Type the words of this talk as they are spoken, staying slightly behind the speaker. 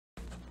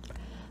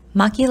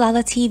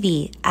Makilala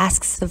TV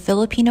asks the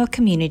Filipino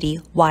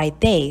community why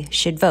they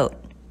should vote.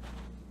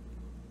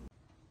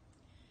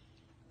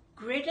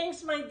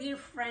 Greetings, my dear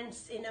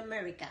friends in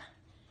America.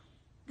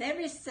 There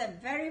is a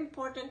very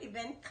important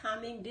event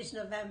coming this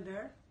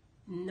November.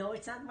 No,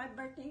 it's not my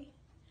birthday.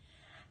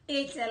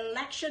 It's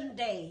Election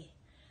Day.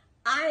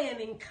 I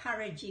am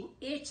encouraging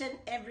each and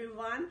every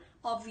one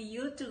of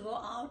you to go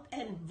out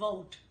and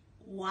vote.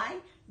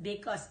 Why?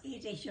 Because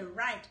it is your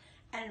right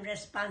and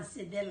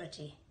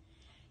responsibility.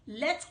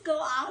 Let's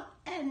go out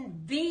and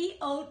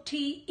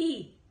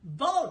V-O-T-E,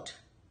 vote!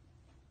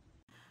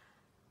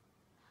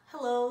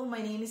 Hello,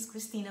 my name is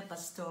Cristina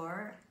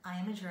Pastor. I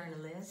am a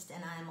journalist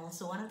and I am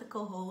also one of the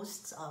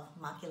co-hosts of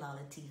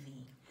Makilala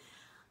TV.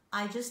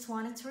 I just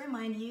wanted to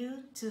remind you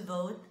to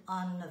vote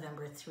on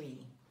November 3.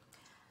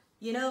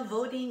 You know,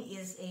 voting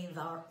is a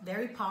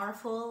very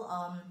powerful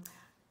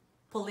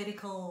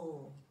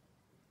political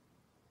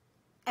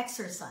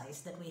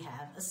exercise that we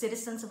have as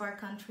citizens of our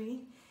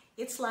country.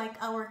 It's like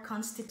our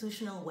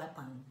constitutional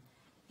weapon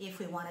if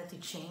we wanted to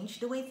change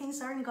the way things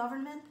are in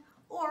government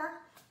or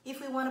if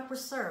we want to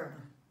preserve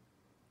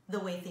the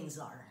way things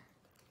are.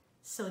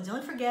 So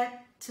don't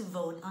forget to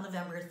vote on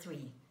November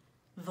 3.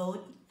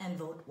 Vote and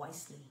vote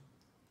wisely.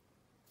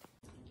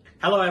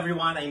 Hello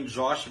everyone, I'm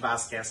Josh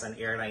Vasquez, an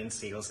airline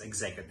sales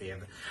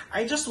executive.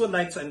 I just would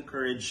like to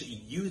encourage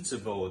you to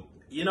vote.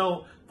 You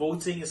know,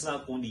 voting is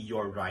not only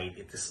your right,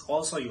 it is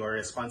also your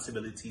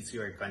responsibility to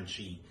your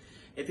country.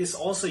 It is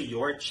also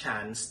your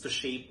chance to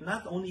shape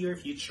not only your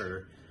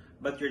future,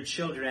 but your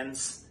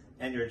children's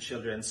and your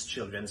children's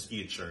children's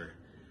future.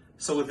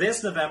 So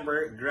this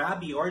November,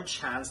 grab your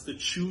chance to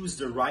choose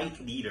the right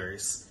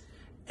leaders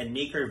and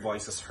make your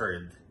voices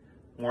heard.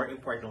 More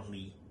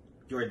importantly,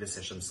 your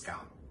decisions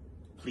count.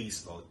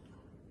 Please vote.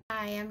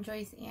 Hi, I'm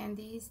Joyce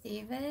Andes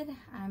David.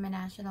 I'm a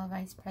National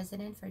Vice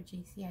President for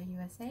JCI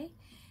USA,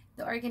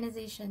 the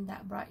organization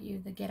that brought you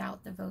the Get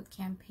Out the Vote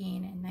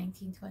campaign in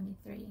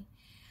 1923.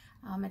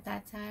 At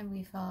that time,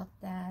 we felt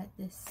that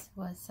this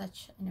was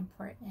such an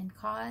important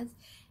cause,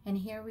 and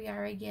here we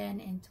are again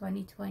in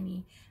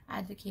 2020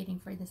 advocating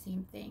for the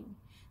same thing.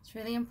 It's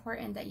really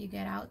important that you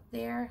get out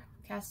there,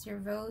 cast your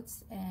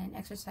votes, and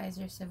exercise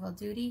your civil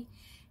duty.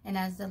 And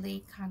as the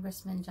late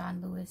Congressman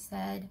John Lewis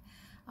said,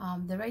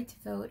 the right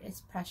to vote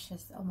is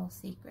precious,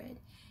 almost sacred.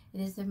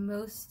 It is the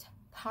most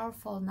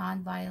powerful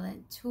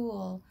nonviolent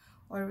tool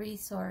or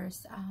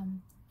resource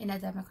in a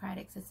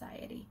democratic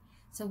society.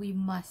 So we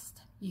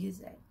must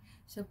use it.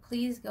 So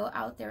please go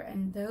out there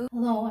and vote.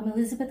 Hello, I'm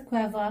Elizabeth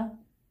Cueva.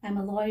 I'm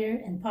a lawyer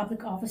and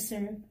public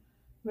officer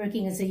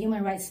working as a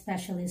human rights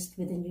specialist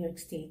within New York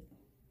State.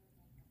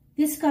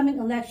 This coming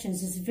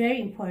elections is very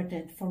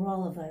important for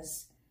all of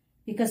us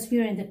because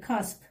we are in the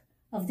cusp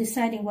of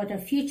deciding what our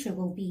future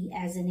will be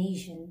as a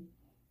nation.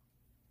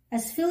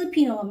 As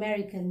Filipino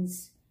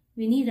Americans,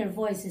 we need our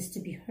voices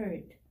to be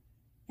heard.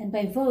 And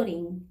by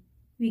voting,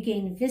 we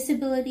gain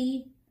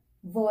visibility,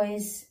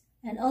 voice,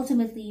 and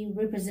ultimately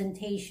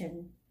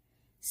representation.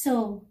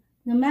 So,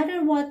 no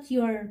matter what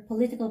your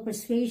political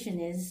persuasion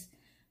is,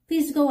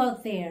 please go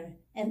out there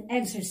and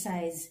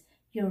exercise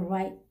your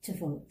right to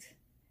vote.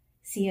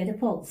 See you at the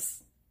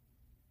polls.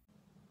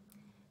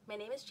 My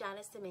name is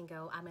Janice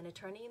Domingo. I'm an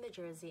attorney in New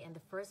Jersey and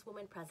the first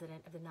woman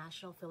president of the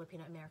National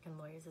Filipino American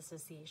Lawyers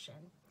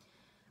Association.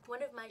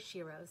 One of my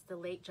sheroes, the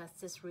late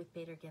Justice Ruth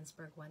Bader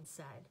Ginsburg, once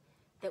said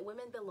that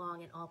women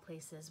belong in all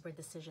places where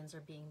decisions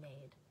are being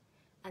made.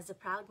 As a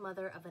proud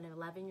mother of an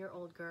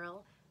 11-year-old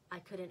girl, I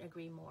couldn't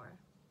agree more.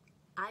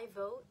 I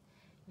vote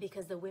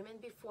because the women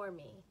before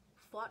me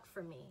fought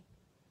for me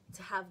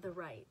to have the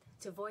right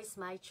to voice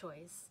my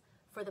choice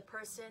for the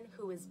person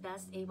who is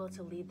best able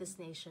to lead this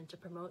nation to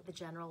promote the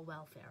general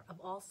welfare of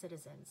all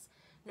citizens,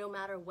 no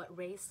matter what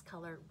race,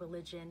 color,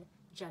 religion,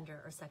 gender,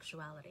 or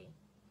sexuality.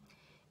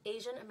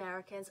 Asian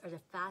Americans are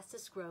the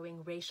fastest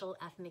growing racial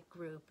ethnic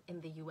group in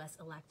the U.S.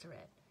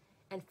 electorate,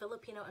 and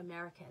Filipino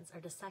Americans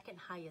are the second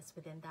highest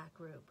within that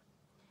group.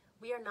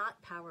 We are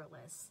not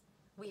powerless.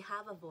 We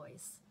have a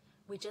voice.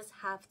 We just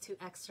have to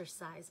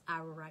exercise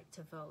our right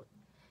to vote.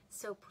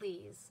 So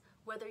please,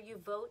 whether you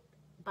vote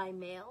by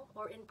mail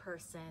or in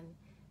person,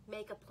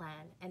 make a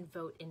plan and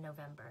vote in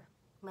November.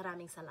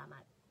 Maraming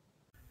salamat.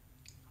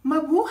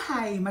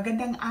 Mabuhay!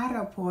 Magandang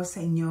araw po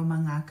sa inyo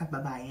mga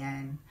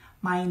kababayan.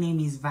 My name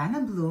is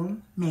Vanna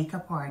Bloom,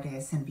 makeup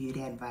artist and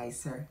beauty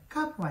advisor.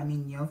 Kapwa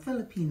ninyo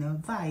Filipino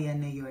via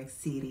New York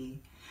City.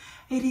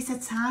 It is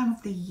a time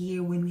of the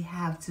year when we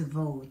have to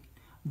vote.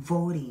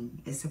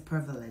 Voting is a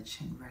privilege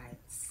and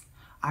rights.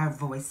 Our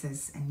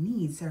voices and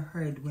needs are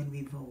heard when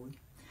we vote.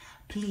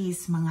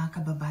 Please, mga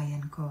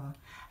kababayan ko,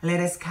 let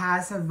us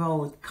cast our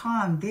vote.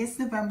 Come this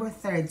November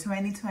 3rd,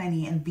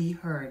 2020 and be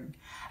heard.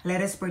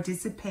 Let us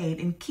participate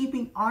in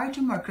keeping our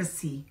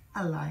democracy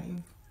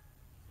alive.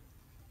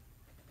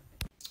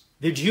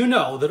 Did you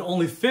know that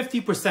only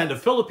 50%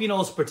 of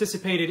Filipinos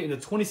participated in the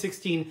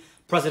 2016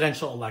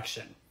 presidential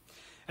election?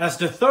 As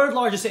the third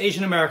largest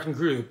Asian American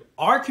group,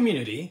 our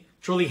community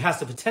truly has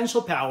the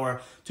potential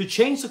power to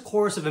change the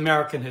course of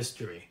American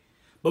history.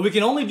 but we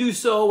can only do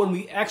so when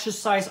we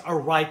exercise our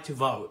right to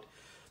vote.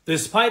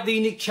 Despite the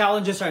unique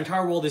challenges our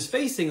entire world is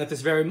facing at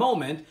this very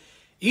moment,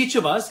 each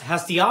of us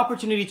has the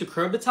opportunity to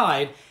curb the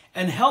tide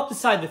and help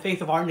decide the fate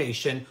of our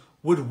nation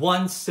with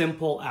one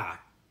simple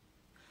act.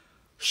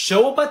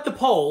 Show up at the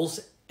polls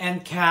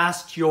and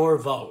cast your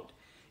vote.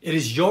 It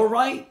is your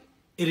right.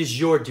 It is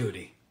your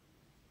duty.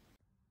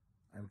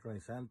 I'm Troy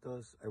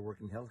Santos. I work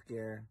in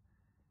healthcare.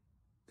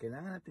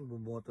 Kailangan nating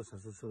bumoto sa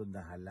susunod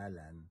na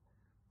halalan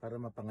para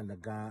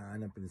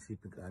mapangalagaan ang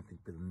prinsipyo ng ating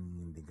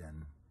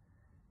paninindigan.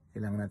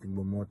 Kailangan nating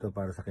bumoto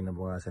para sa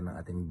kinabukasan ng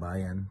ating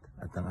bayan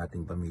at ng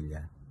ating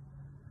pamilya.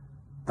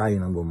 Tayo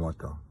nang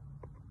bumoto.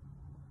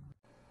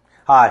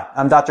 Hi,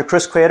 I'm Dr.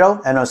 Chris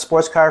Cueto, and I'm a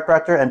sports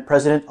chiropractor and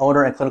president,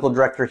 owner, and clinical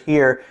director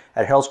here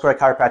at Harold Square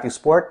Chiropractic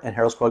Sport and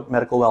Harold Square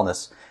Medical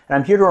Wellness. And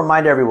I'm here to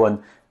remind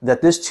everyone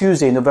that this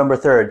Tuesday, November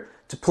 3rd,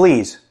 to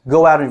please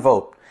go out and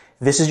vote.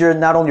 This is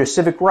not only your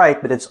civic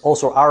right, but it's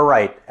also our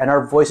right, and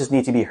our voices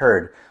need to be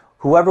heard.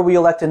 Whoever we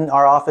elect in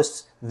our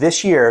office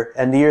this year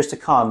and the years to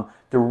come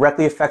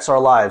directly affects our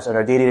lives and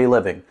our day-to-day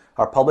living,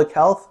 our public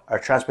health, our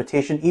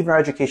transportation, even our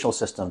educational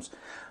systems.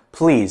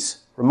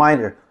 Please,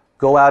 reminder,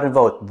 go out and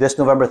vote this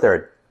November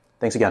 3rd.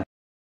 Thanks again.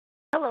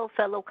 Hello,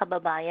 fellow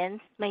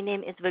kababayans. My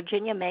name is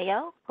Virginia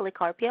Mayo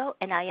Policarpio,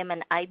 and I am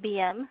an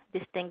IBM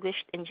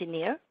Distinguished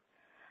Engineer.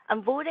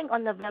 I'm voting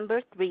on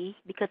November 3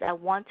 because I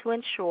want to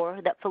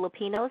ensure that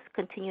Filipinos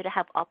continue to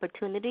have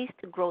opportunities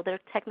to grow their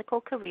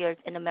technical careers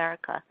in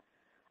America.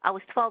 I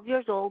was 12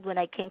 years old when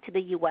I came to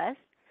the U.S.,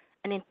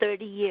 and in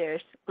 30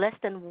 years, less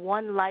than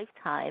one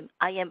lifetime,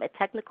 I am a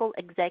technical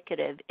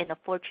executive in a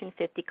Fortune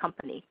 50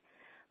 company.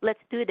 Let's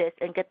do this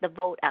and get the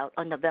vote out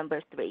on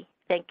November 3.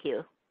 Thank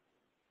you.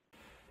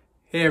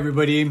 Hey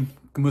everybody,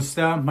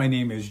 kumusta? My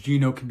name is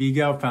Gino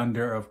Cabiga,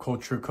 founder of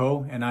Culture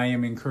Co., and I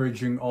am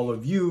encouraging all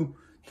of you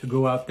to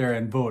go out there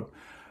and vote.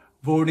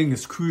 Voting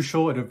is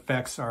crucial. It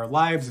affects our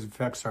lives. It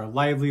affects our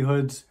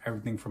livelihoods,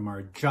 everything from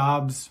our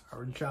jobs,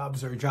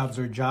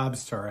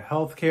 to our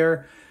health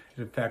care.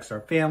 It affects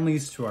our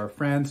families, to our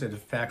friends. It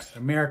affects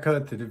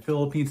America, to the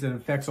Philippines. It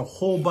affects a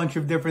whole bunch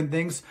of different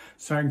things.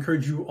 So I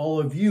encourage you,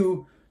 all of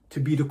you, to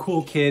be the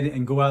cool kid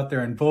and go out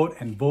there and vote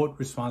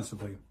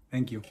responsibly.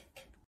 Thank you.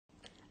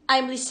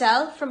 I'm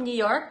Liselle from New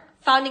York,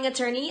 founding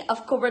attorney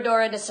of Cobrador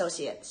 &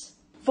 Associates.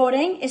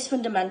 Voting is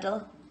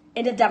fundamental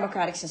in the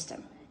democratic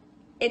system.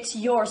 It's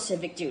your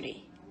civic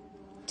duty.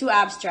 Too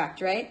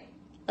abstract, right?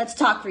 Let's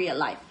talk real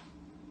life.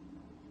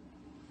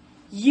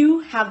 You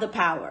have the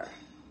power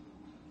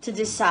to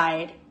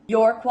decide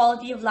your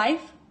quality of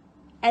life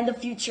and the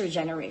future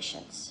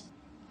generations.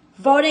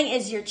 Voting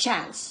is your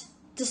chance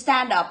to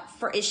stand up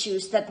for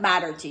issues that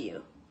matter to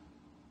you,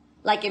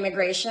 like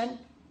immigration,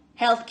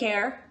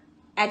 healthcare,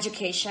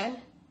 education,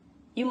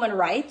 human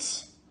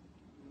rights,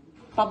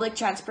 public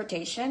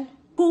transportation.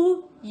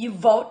 Who you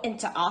vote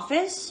into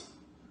office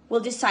will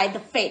decide the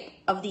fate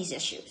of these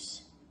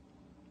issues.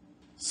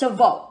 So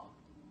vote.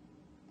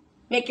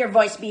 Make your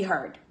voice be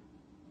heard.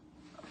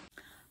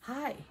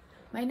 Hi,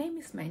 my name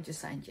is Manjo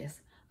Sanchez,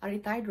 a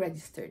retired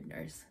registered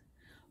nurse.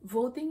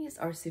 Voting is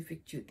our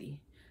civic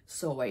duty.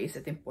 So why is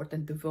it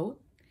important to vote?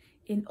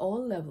 In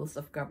all levels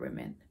of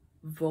government,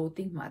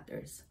 voting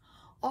matters.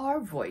 Our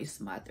voice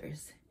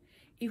matters.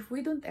 If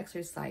we don't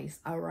exercise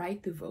our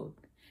right to vote,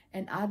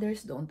 and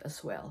others don't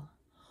as well,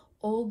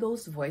 all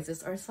those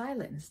voices are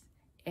silenced,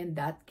 and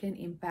that can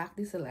impact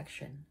this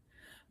election.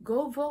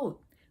 Go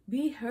vote,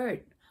 be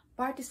heard,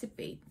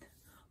 participate.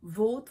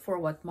 Vote for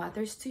what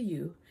matters to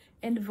you,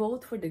 and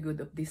vote for the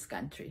good of this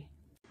country.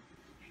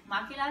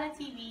 Makilala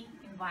TV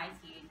invites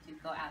you to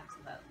go out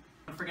to vote.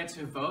 Don't forget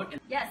to vote.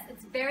 Yes,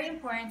 it's very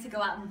important to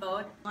go out and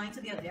vote. It's going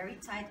to be a very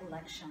tight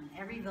election.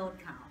 Every vote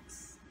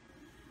counts.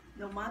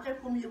 No matter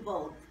whom you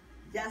vote,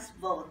 just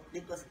vote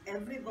because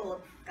every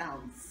vote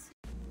counts.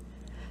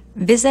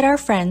 Visit our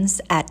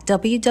friends at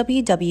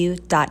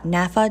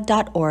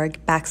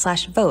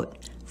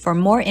www.nafa.org/vote for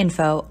more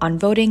info on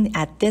voting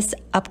at this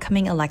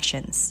upcoming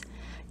elections.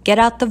 Get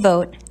out the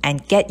vote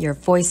and get your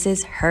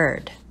voices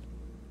heard.